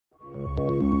Hi,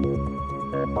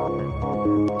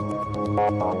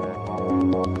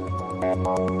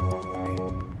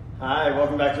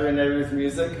 welcome back to Renee with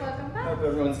Music. Welcome back. Hope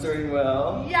everyone's doing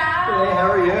well. Yeah. Renee,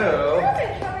 how are you?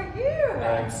 Good, how are you?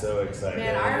 I'm so excited.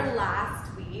 Man, our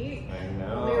last week, I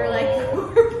know. we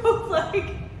were both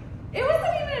like, it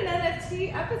wasn't even an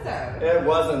NFT episode. It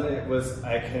wasn't. It was.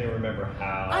 I can't even remember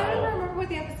how. I don't even remember what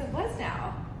the episode was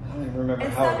now. I don't even remember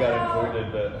And how it got somehow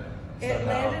included, but It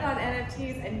somehow. landed on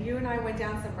NFTs, and you and I went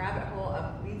down some rabbit hole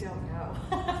of we don't know.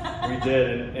 We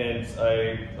did, and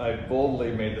I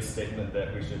boldly made the statement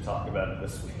that we should talk about it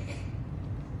this week.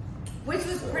 Which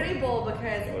was pretty bold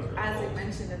because, It was really as bold. we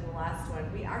mentioned in the last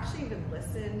one, we actually even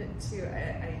listened to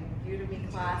a Udemy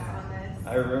class on this.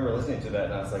 I remember listening to that,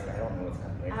 and I was like, I don't know what's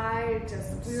happening.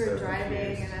 We were so driving,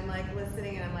 confused. and I'm like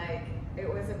listening, and I'm like, it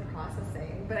wasn't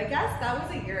processing. But I guess that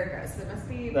was a year ago, so there must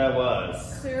be That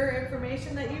was. clearer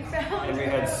information that you found. And we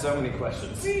had so many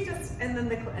questions. And then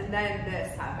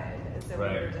this happened, and so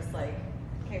Right. we were just like,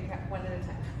 okay, one at a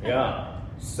time. Yeah.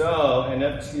 So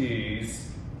NFTs,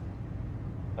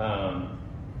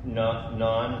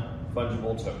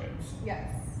 non-fungible tokens, Yes.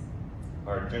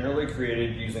 are generally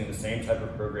created using the same type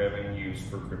of programming used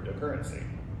for cryptocurrency.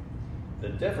 The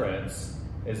difference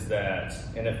is that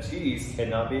NFTs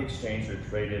cannot be exchanged or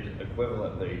traded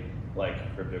equivalently like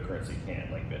cryptocurrency can,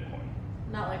 like Bitcoin.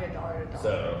 Not like $1 to $1.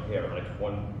 So yeah, like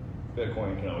one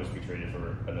Bitcoin can always be traded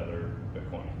for another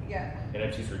Bitcoin. Yeah.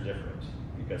 NFTs are different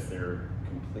because they're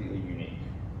completely unique.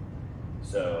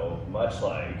 So much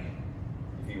like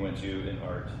if you went to an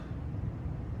art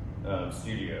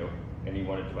studio and you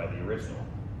wanted to buy the original,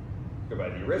 you could buy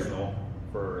the original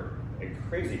for a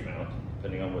crazy amount,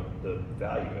 depending on what the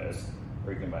value is,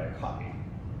 or you can buy a copy,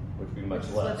 which would be much Which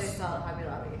is less. what they sell at Hobby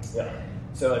Lobby. Yeah.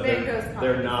 So Van Gogh's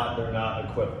they're copies. not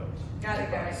equivalent. Got it.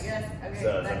 Yes. Okay.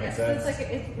 So does that make yes. sense? So it's like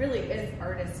it really is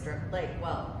artist driven,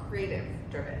 creative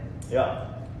driven. Yeah.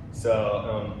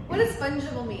 So What does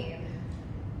fungible mean?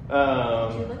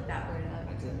 Did you look that word up?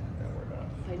 I didn't look that word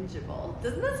up. Fungible.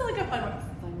 Doesn't that sound like a fun word?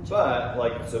 Fungible.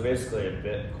 But so basically a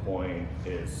Bitcoin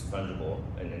is fungible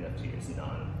and NFT is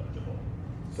non-fungible.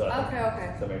 So Okay.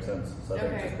 Does that make sense? So I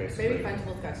think Okay. just basically, Maybe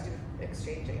fungible's got to do with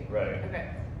exchanging. Right. Okay.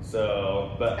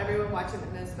 So, but Everyone watching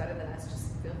that knows better than us,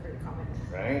 just feel free to comment.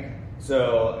 right.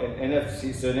 So an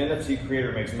NFT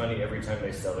creator makes money every time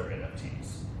they sell their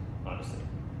NFTs. Honestly,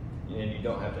 and you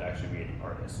don't have to actually be an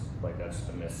artist. Like that's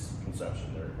a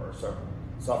misconception. There are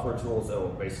software tools that will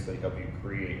basically help you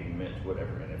create and mint whatever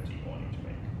NFT you want to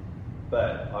make.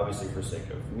 But obviously, for sake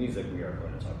of music, we are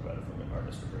going to talk about it from an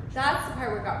artist approach. That's the part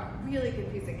where it got really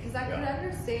confusing because I could Yeah.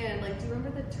 understand. Like, do you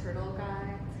remember the turtle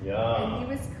guy? Yeah. And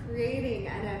he was creating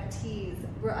NFTs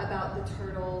about the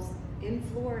turtles in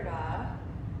Florida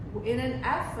in an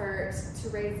effort to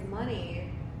raise money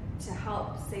to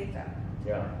help save them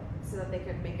Yeah. so that they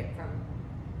could make it from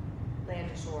land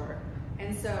to shore.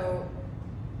 And so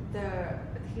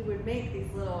he would make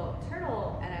these little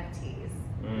turtle NFTs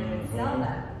and would sell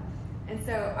them. And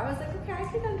so I was like, okay,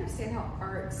 I can understand how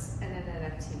art and an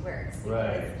NFT works because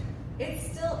Right. it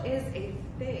still is a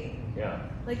thing. Yeah.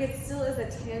 Like it still is a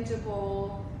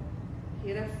tangible, he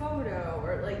had a photo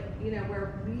or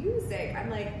where music, I'm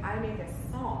like, I make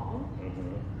a song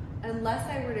unless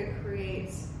I were to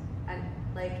create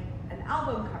an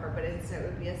album cover, but instead it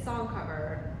would be a song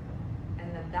cover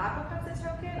and then that becomes a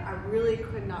token. I really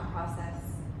could not process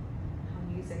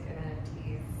how music and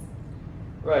NFTs.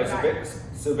 Right.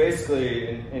 So basically,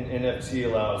 an NFT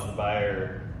allows the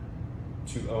buyer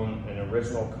to own an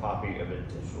original copy of a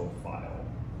digital file,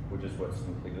 which is what's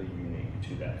completely unique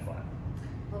to that file.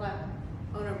 Hold on.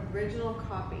 An original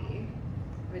copy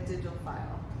of a digital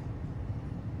file.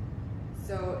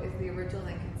 So is the original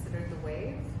then considered the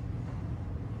WAV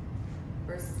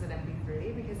versus an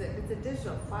MP3? Because if it's a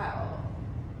digital file,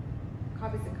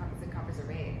 copies and copies and copies are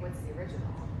made. What's the original?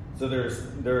 So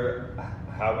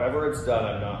however it's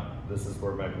done, this is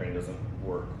where my brain doesn't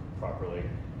work properly.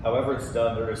 However it's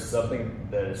done, there is something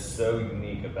that is so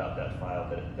unique about that file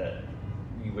that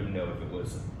you would know if it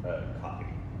was a copy.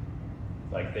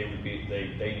 Like they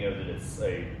know that it's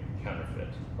a counterfeit.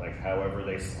 Like however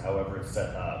it's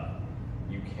set up,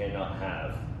 you cannot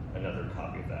have another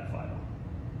copy of that file.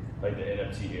 Like the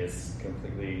NFT is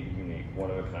completely unique,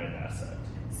 one of a kind asset.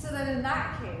 So then in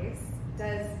that case,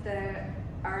 does the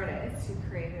artist who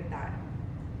created that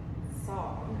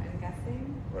song, I'm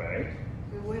guessing, Right.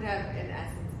 who would have in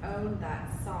essence owned that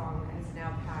song, has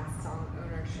now passed song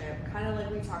ownership, kind of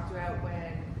like we talked about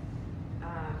when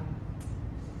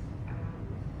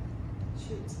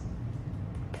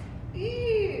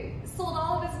he sold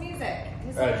all of his music.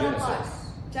 His whole catalog.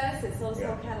 Genesis. Genesis sold his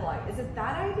whole catalog. Is it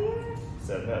that idea?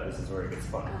 So no, this is where it gets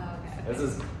fun. Oh, okay.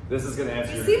 This is going to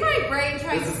answer. You see my brain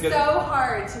trying so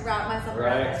hard to wrap myself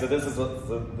around right. So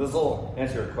this will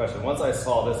answer your question. Once I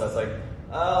saw this, I was like,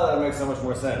 oh, that makes so much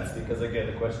more sense, because again,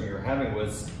 the question you were having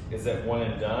was, is it one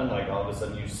and done? Like all of a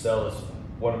sudden you sell this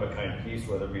one of a kind piece,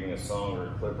 whether it being a song or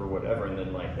a clip or whatever, and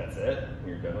then like that's it, and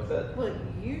you're done with it. Well,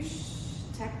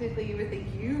 technically you would think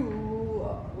you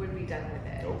would be done with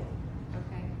it. Nope.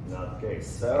 Okay. Not the case.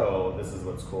 So this is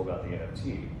what's cool about the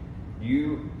NFT.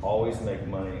 You always make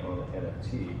money on the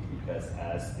NFT because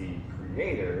as the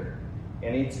creator,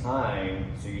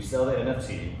 anytime, so you sell the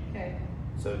NFT, okay.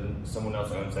 So someone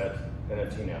else owns that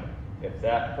NFT now. If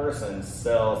that person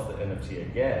sells the NFT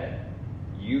again,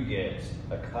 you get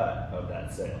a cut of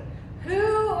that sale.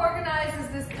 Who organizes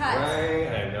this cut? Right,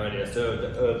 I have no idea. So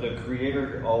the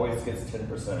creator always gets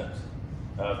 10%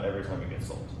 of every time it gets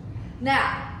sold.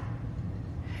 Now,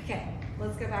 okay,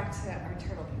 let's go back to our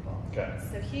turtle people. Okay.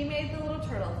 So he made the little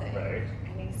turtle thing, right?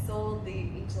 And he sold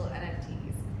each little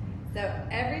NFTs. So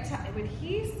every time when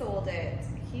he sold it,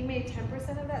 he made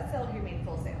 10% of that sale. Or he made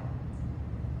full sale.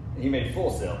 He made full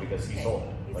sale because he sold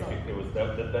it. It was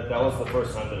that was the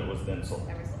first time that it was then sold.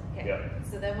 Ever sold. Okay. Yep.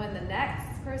 So then when the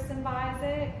next person buys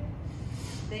it,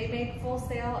 they make full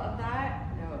sale of that?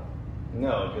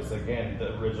 No, because again,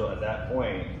 the original, at that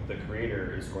point, the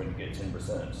creator is going to get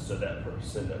 10%. So that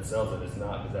person that sells it is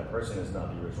not, because that person is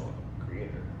not the original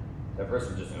creator. That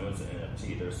person just owns an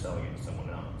NFT, they're selling it to someone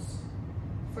else.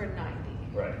 For 90.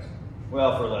 Right.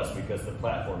 Well, for less, because the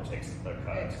platform takes a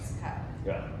cut. It's cut.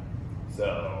 Yeah.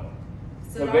 So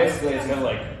basically it's kind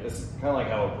of like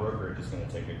how a brokerage is going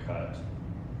to take a cut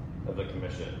of the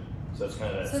commission. So it's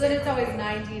kind of that. So then it's always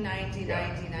 90, 90,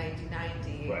 90, 90,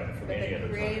 90. Right. But the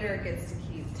creator gets to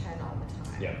keep 10 all the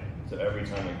time. Yeah. So every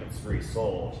time it gets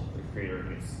resold, the creator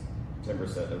gets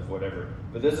 10% of whatever.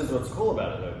 But this is what's cool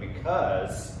about it though,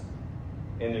 because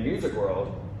in the music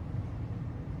world,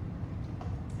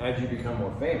 as you become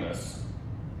more famous,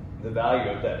 the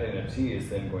value of that NFT is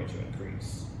then going to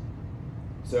increase.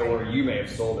 So where you may have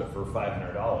sold it for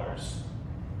 $500,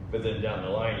 but then down the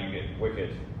line you get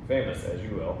wicked famous, as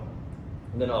you will,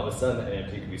 and then all of a sudden the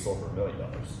NFT could be sold for $1 million.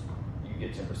 You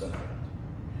get 10% of that.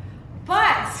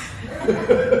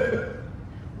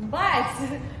 But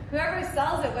whoever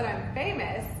sells it when I'm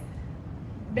famous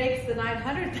makes the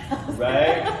 900,000.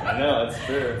 Right? I know, it's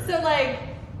true. So like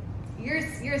you're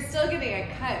still getting a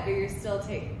cut, but you're still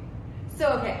taking. So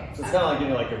okay. So it's kind of like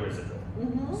getting like a residual.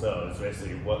 Mm-hmm. So it's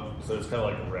basically so it's kind of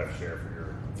like a rev share for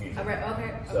your music.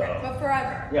 Okay. So, but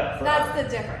forever. Yeah, forever. That's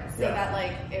the difference. So yeah. that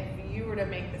like if you were to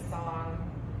make the song,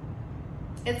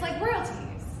 it's like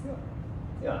royalties.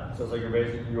 Yeah. So it's like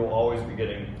you'll always be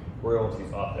getting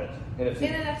royalties off that NFT.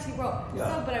 In an NFT world. Yeah.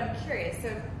 So, but I'm curious. So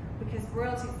because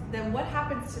royalties, then what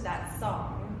happens to that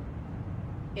song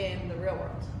in the real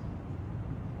world?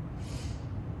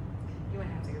 You might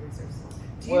have to go research this one.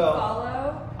 Do you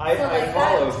follow? I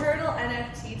follow. That turtle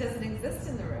NFT doesn't exist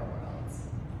in the real world.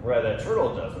 Right, that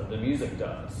turtle doesn't. The music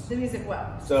does. The music will.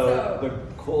 So the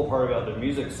cool part about the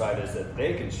music side is that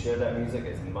they can share that music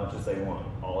as much as they want.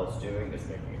 All it's doing is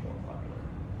making it more popular.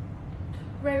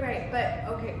 Right.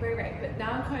 But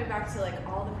now I'm coming back to like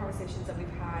all the conversations that we've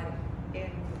had in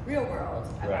the real world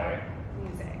about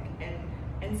music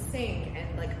and sync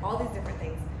and like all these different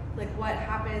things. Like what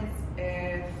happens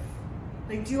if,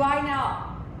 like, do I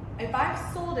now, if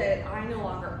I've sold it, I no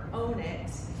longer own it,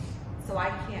 so I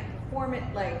can't perform it.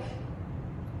 Like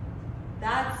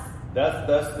that's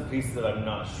the piece that I'm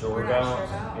not sure about. Not sure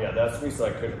about. Yeah, that's the piece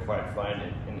that I couldn't quite find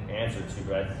an answer to.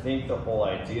 But I think the whole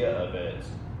idea of it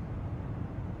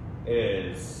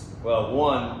is, well,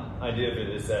 one idea of it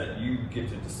is that you get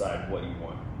to decide what you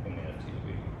want an NFT to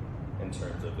be in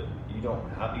terms of it. You don't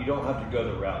have to go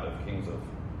the route of Kings of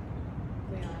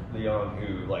Leon,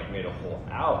 who like made a whole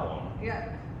album.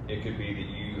 Yeah. It could be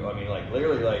that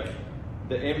literally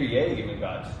the NBA even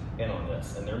got in on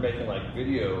this, and they're making like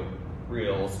video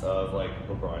reels of like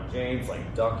LeBron James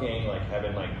like dunking, like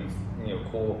having like these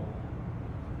cool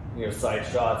side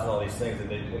shots and all these things, and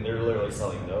they're literally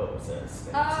selling those as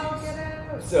NFTs. Oh, get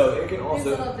out. So it can also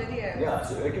these little videos. Yeah,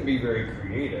 so it can be very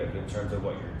creative in terms of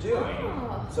what you're doing.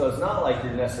 Oh. So it's not like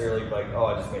you're necessarily like, oh,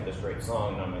 I just made this great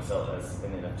song and I'm gonna sell it as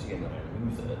an NFT and then I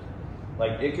lose it.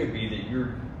 Like it could be that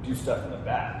you do stuff in the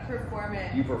back. Perform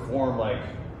it. You perform like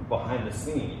behind the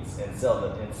scenes and sell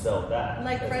that.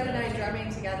 Like Fred and I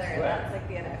drumming together, and that's like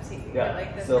the NFT. Yeah.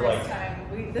 Like the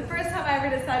the first time I ever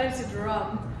decided to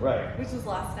drum. Right. Which was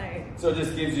last night. So it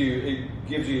just gives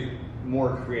you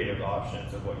more creative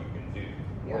options of what you can do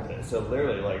with it. So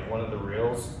literally, like one of the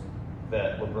reels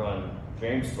that LeBron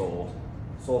James sold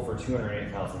for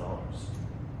 $208,000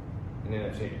 in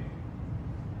NFT.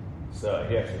 So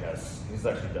he's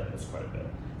actually done this quite a bit.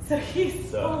 So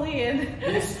he's fully in.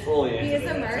 He's fully in. He is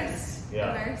immersed.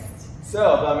 Yeah. Immersed. So,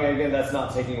 but I mean, again, that's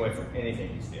not taking away from anything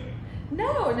he's doing.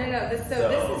 No. This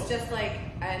is just like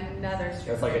another stream.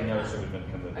 That's like another stream of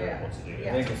income that they're able to do.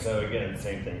 Yeah. I think so. Again, the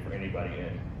same thing for anybody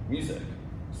in music.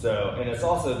 So, and it's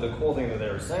also the cool thing that they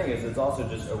were saying is it's also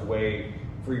just a way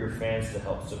for your fans to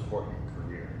help support your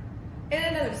career in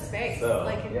another space. So,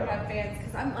 like if you have fans,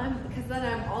 because then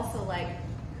I'm also like,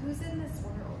 who's in this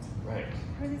world? Right.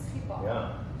 Who are these people?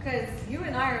 Yeah. Because you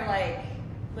and I are like,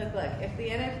 look, if the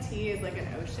NFT is like an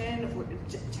ocean,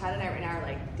 Chad and I right now are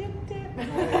like, dip.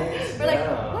 Right. We're like,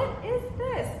 what is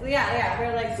this? Yeah.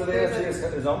 We're like, so the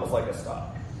NFT is almost like a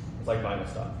stock. It's like buying a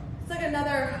stock. It's like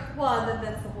another,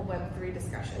 that's the whole Web3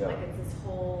 discussion. Yeah. Like it's this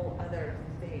whole other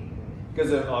thing.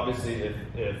 Because obviously if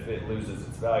it loses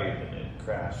its value, then it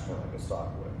crashed kind of like a stock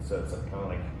would. So it's kind of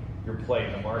like you're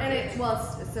playing the market. And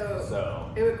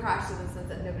so it would crash in the sense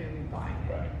that nobody would be buying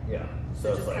it. Right. Yeah.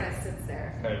 So it just kind of sits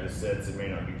there. Kind of just sits. It may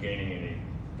not be gaining any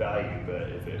value, but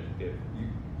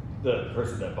the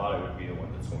person that bought it would be the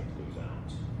one that's going to lose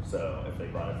out. So if they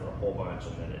bought it for a whole bunch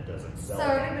and then it doesn't sell. So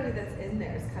anybody that's in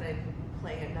there is kind of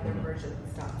playing another version of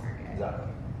the stock market. Exactly.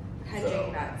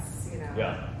 Hedging bets,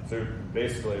 Yeah. So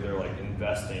basically they're like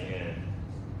investing in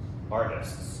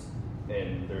artists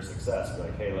and their success. Be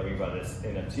like, hey, let me buy this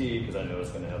NFT because I know it's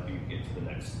going to help you get to the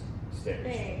next stage.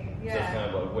 Yeah. So it's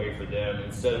kind of a way for them,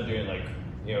 instead of doing like,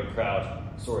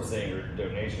 crowdsourcing or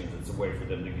donations, it's a way for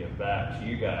them to give back to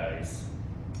you guys,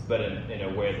 but in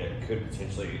a way that could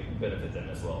potentially benefit them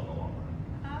as well in the long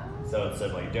run. So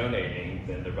instead of like donating,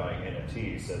 then they're buying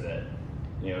NFTs so that,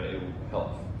 it will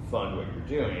help fund what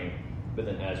you're doing, but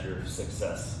then as your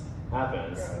success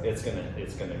happens, it's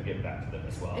gonna give back to them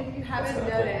as well. If you haven't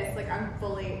noticed, like I'm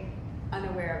fully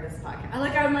unaware of this podcast. I'm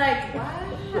like,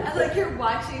 what? I'm like, you're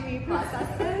watching me process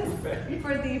this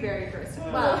for the very first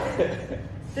time. Well,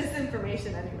 this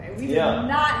information anyway. We did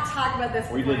not talk about this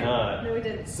before. We did not. No, we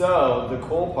didn't. So the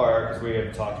cool part, because we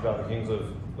have talked about the Kings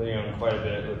of Leon quite a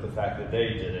bit with the fact that they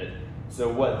did it. So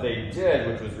what they did,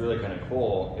 which was really kind of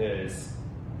cool, is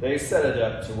they set it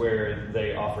up to where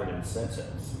they offered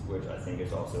incentives, which I think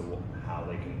is also how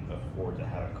they can afford to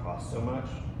have it cost so much.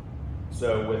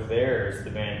 So with theirs,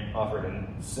 the band offered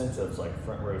incentives like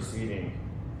front row seating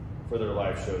for their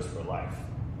live shows for life.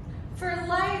 For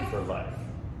life? For life.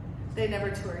 They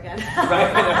never tour again.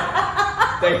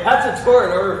 Right? They had to tour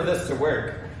in order for this to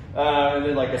work. And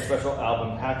then like a special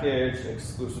album package,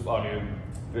 exclusive audio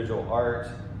visual art.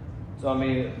 So I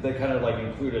mean, they kind of like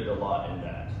included a lot in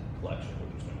that collection,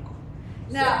 which was kind of cool.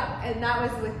 No, and that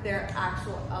was with their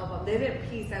actual album. They didn't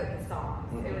piece out the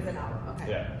songs. Mm-hmm. It was an album. Okay.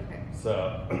 Yeah. Okay.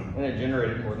 So, and it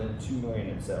generated more than 2 million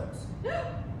in sales.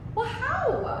 Well,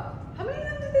 how? How many of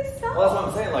them did they sell? Well, that's what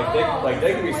I'm saying. Like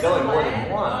they could be selling more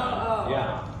than one.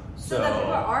 Yeah. So that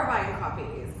people are buying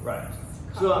copies. Right.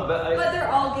 So, but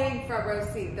they're all getting front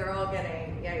row seat. They're all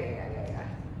getting yeah.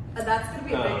 And that's going to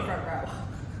be a big front row.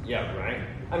 Yeah. Right.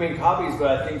 I mean copies, but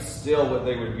I think still what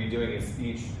they would be doing is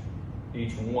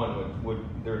each one would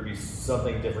there would be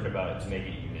something different about it to make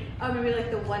it unique. Oh, maybe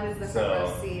like the one is the front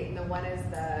row seat, and the one is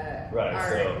the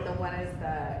art, and the one is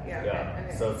the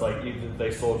Okay. So it's like if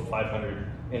they sold 500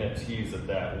 NFTs of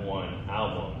that one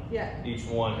album. Yeah. Each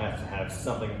one has to have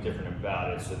something different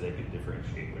about it so they could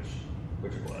differentiate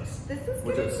which it was.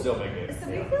 Which would still make it. So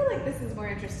we feel like this is more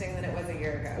interesting than it was a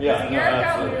year ago. Yeah. A year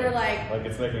ago we were like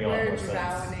it's making a lot more sense.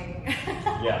 Drowning.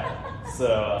 Yeah. So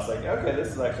I was like, okay, this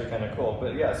is actually kind of cool.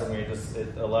 But yeah, so I mean,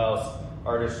 it allows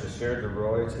artists to share the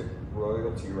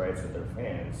royalty rights with their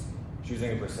fans,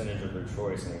 choosing a percentage of their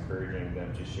choice and encouraging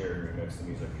them to share and remix the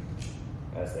music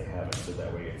as they have it, so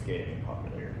that way it's gaining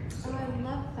popularity. So, I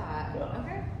love that. Yeah.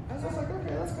 Okay. So I was like,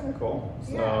 okay, that's kind of cool.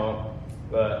 So,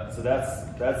 yeah. So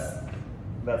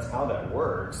that's how that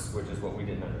works, which is what we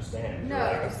didn't understand. No,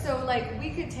 right? so like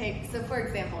we could take, so for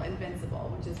example,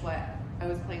 Invincible, which is what I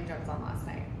was playing drums on last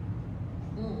night.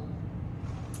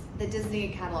 The Disney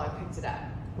catalog picked it up.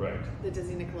 Right. The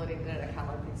Disney Nickelodeon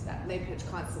catalog picked it up. And they pitch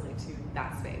constantly to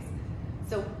that space.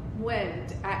 So when,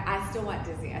 I still want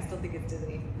Disney. I still think it's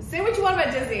Disney. Say what you want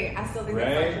about Disney. I still think it's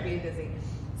going to be Disney.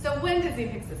 So when Disney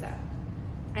picks this up,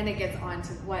 and it gets on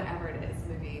to whatever it is,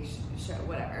 movie, show,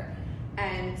 whatever,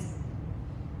 and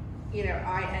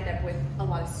I end up with a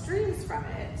lot of streams from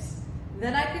it,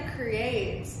 then I could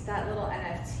create that little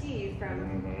NFT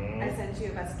from I sent you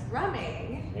of us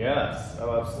drumming. Yes.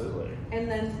 Oh, absolutely.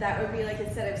 And then that would be like,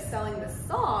 instead of selling the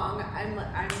song,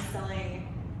 I'm selling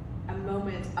a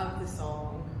moment of the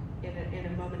song in a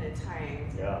moment in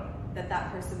time. Yeah.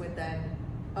 That person would then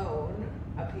own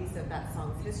a piece of that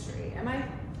song's history. Am I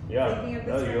thinking of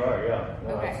this? No, you are. Yeah.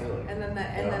 No, okay. Absolutely. And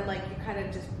then like you kind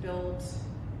of just build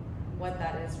what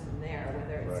that is from there,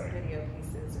 whether it's video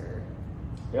pieces or.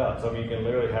 Yeah. So I mean, you can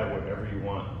literally have whatever you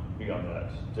want be on that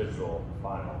digital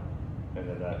file, and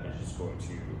then that is just going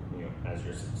to, as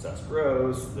your success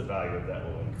grows, the value of that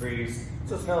will increase.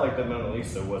 So it's kind of like the Mona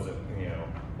Lisa wasn't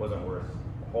worth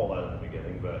a whole lot in the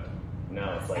beginning, but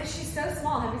now it's like. And she's so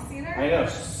small. Have you seen her? I know,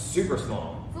 she's super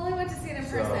small. I only went to see it in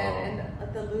person and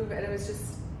at the Louvre, and I was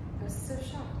so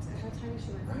shocked at how tiny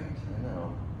she was. Right, I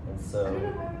know. And so. I don't know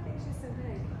why we think she's so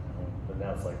big. But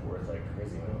now it's like worth like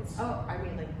crazy amounts. Oh, I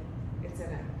mean, like it's in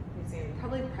a museum,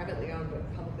 probably privately owned, but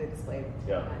publicly displayed.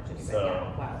 Yeah. So,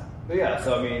 yeah, wow. But yeah,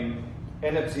 so I mean,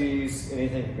 NFTs,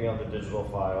 anything can be on the digital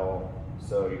file.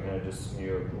 So you kind of just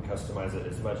can customize it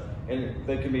as much, and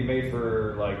they can be made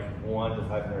for like $100 to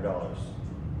 $500.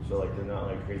 So like they're not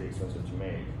like crazy expensive to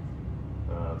make.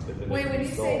 Wait, when you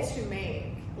say to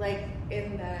make, like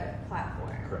in the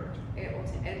platform, correct? It will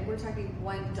and we're talking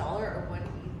 $1 or 1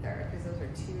 Ether, because those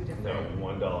are two different. No,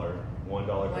 $1 to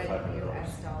 $500.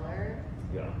 US dollar.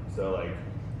 Yeah. So like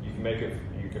you can make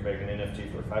an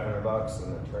NFT for $500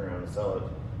 and then turn around and sell it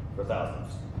for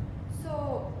thousands.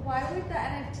 So why would the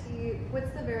NFT?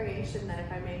 What's the variation that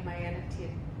if I made my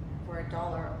NFT for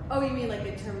 $1? Oh, you mean like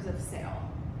in terms of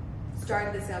sale?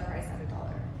 Start the sale price at $1.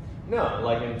 No,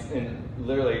 like in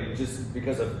literally just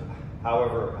because of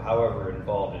however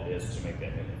involved it is to make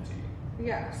that NFT.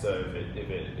 Yeah. So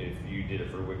if you did it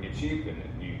for wicked cheap, and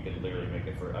you could literally make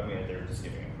it for, I mean, they're just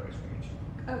giving a price range.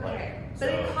 Okay, but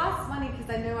it costs money, because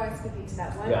I know I was speaking to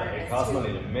that one artist. Yeah, it costs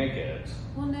money to make it.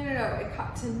 Well, no, it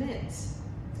cost to mint.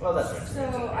 Well, that's right.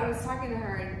 So I was talking to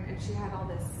her, and she had all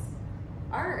this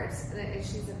art, and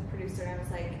she's a producer, and I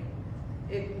was like,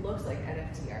 it looks like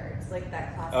NFT art, like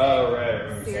that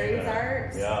classic series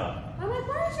art. Yeah. I'm like,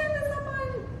 why don't you have this up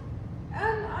on?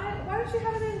 Why don't you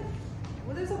have it in?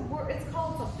 Well, there's a word. It's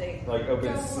called something. Like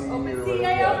OpenSea.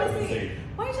 OpenSea.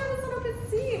 Why don't you have this on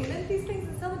OpenSea? Mint these things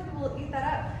and sell them. People will eat that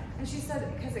up. And she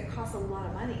said because it costs a lot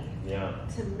of money. Yeah.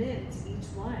 To mint each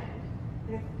one,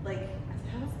 like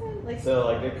 1,000. Like so,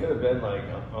 like it could have been like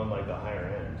on like the higher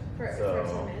end for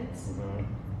to mint.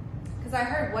 Because I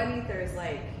heard 1 Ether is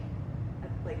like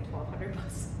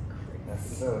 $1,200.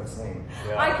 That's so insane.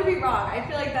 Yeah. I could be wrong. I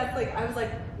feel like that's like I was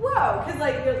like, whoa, because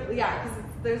like because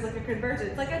there's like a conversion.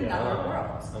 It's like another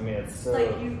world. I mean, it's so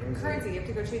like crazy. currency. You have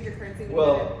to go change your currency.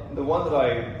 Well, the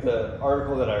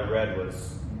article that I read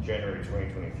was January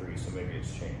 2023, so maybe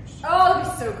it's changed. Oh,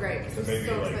 it'd be so great because so it's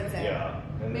so like, expensive. Yeah.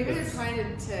 And maybe they're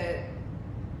trying to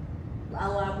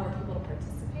allow more people to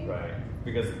participate. Right,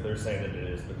 because they're saying that it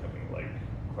is becoming like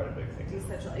quite a big thing.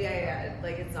 Decentralized. Yeah.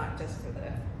 Like it's not just for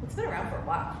the. It's been around for a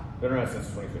while. Been around since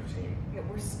 2015. Yeah,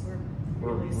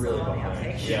 we're really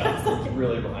behind. Yeah, we're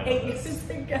really behind. 8 years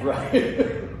ago. Right.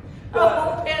 A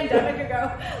whole pandemic ago.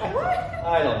 What?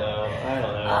 I don't know.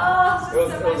 Oh,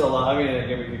 it was a lot. I mean,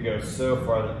 again, we could go so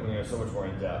far, so much more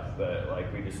in depth, but like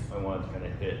I wanted to kind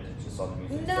of hit just on the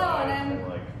music side. And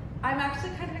I'm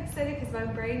actually kind of excited because my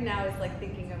brain now is like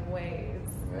thinking of ways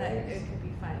that it could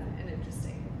be fun and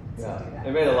interesting to do that.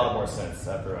 It made a lot more sense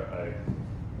after I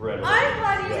read it. I'm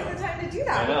glad you took the time to do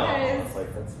that. I know. Because it's like,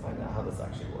 let's find out how this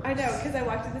actually works. I know, because I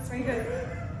walked in this morning and goes,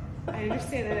 I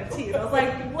understand NFTs. I was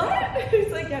like, what?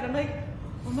 He's like, yeah. And I'm like,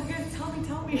 oh my God,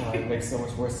 tell me. Yeah, it makes so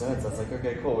much more sense. I was like,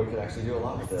 okay, cool. We could actually do a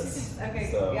lot with this.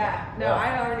 Okay, so, yeah. No,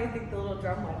 I already think the little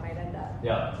drum one might end up.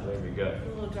 Yeah, that'd be good. The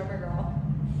little drummer girl.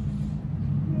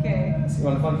 Okay. So you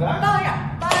want a fun fact? Oh,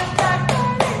 yeah. Fun fact.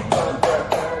 Fun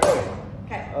fact.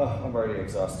 Okay. Oh, I'm already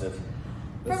exhausted.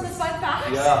 From the fun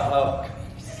fact? Yeah. Oh.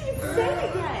 You didn't even say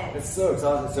it yet. It's so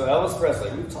exhausting. So Elvis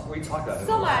Presley, we talked about him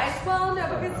so much. Well, no,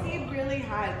 because he really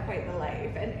had quite the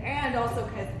life, and also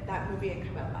because that movie had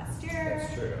come out last year.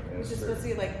 That's true. Which is supposed to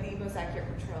be like the most accurate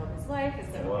portrayal of his life. And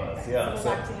so, it was, okay, yeah. So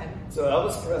back to him. So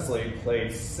Elvis Presley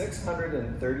played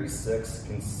 636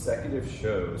 consecutive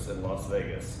shows in Las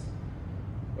Vegas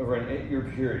over an 8-year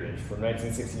period from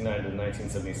 1969 to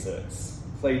 1976.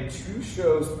 Played 2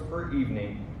 shows per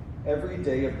evening every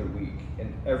day of the week,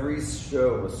 and every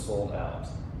show was sold out.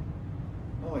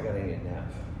 Oh my God, I need a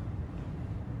nap.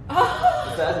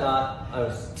 Is that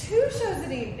not? 2 shows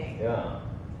an evening. Yeah.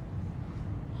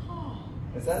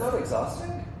 Is that not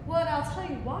exhausting? Well, and I'll tell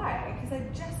you why. Because I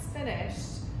just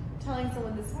finished telling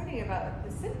someone this morning about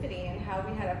the symphony and how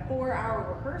we had a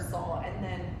 4-hour rehearsal and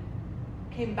then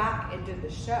came back and did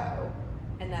the show,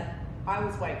 and that I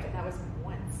was wiped, and that was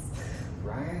once.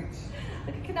 Right.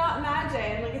 Like, I cannot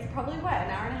imagine. Like, it's probably, what, an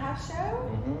hour-and-a-half show?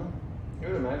 Mm-hmm. You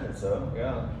would imagine so,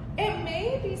 yeah. It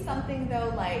may be something,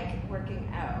 though, like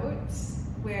working out,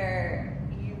 where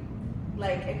you,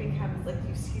 like, it becomes, like,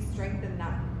 you strengthen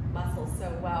that muscle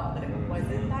so well that it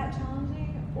wasn't that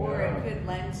challenging, or it could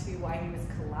lend to why he was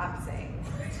collapsing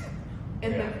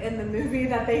in the movie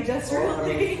that they just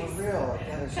released. For real,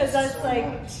 because that's so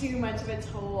like much. Too much of a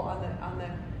toll on the.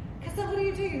 Because then what do?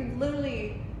 You're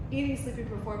literally eating, sleeping,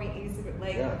 performing, eating, sleeping,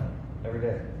 like every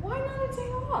day. Why not a day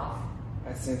off?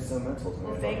 That seems so mental to me.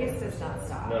 Well, Vegas does not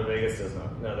stop. No, Vegas does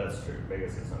not. No, that's true.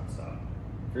 Vegas does not stop.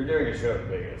 If you're doing a show in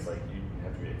Vegas, like you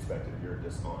have to be expected. You're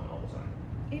just on all the time.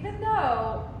 Even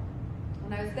though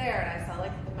when I was there and I saw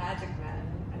like the Magic Men,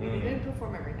 I mean they didn't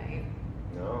perform every night.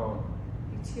 No.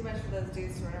 Too much for those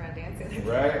dudes to run around dancing.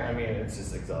 Right? I mean, it's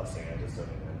just exhausting. I just don't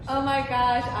even understand. Oh my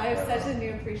gosh, I have such a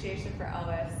new appreciation for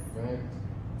Elvis. Right?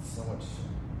 So much.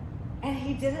 And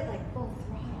he did it like full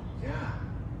throttle. Yeah.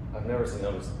 I've never seen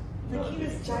Elvis. Like he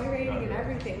was gyrating and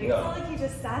everything. It's not like he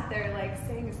just sat there like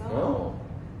saying his own.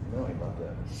 No, he loved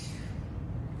that.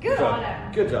 Good on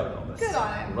him. Good job, Elvis. Good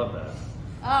on him. Love that.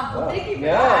 Well, thank you for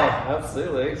that. Yeah,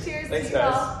 absolutely. Cheers. Thanks, to you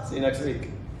guys. all. See you next week.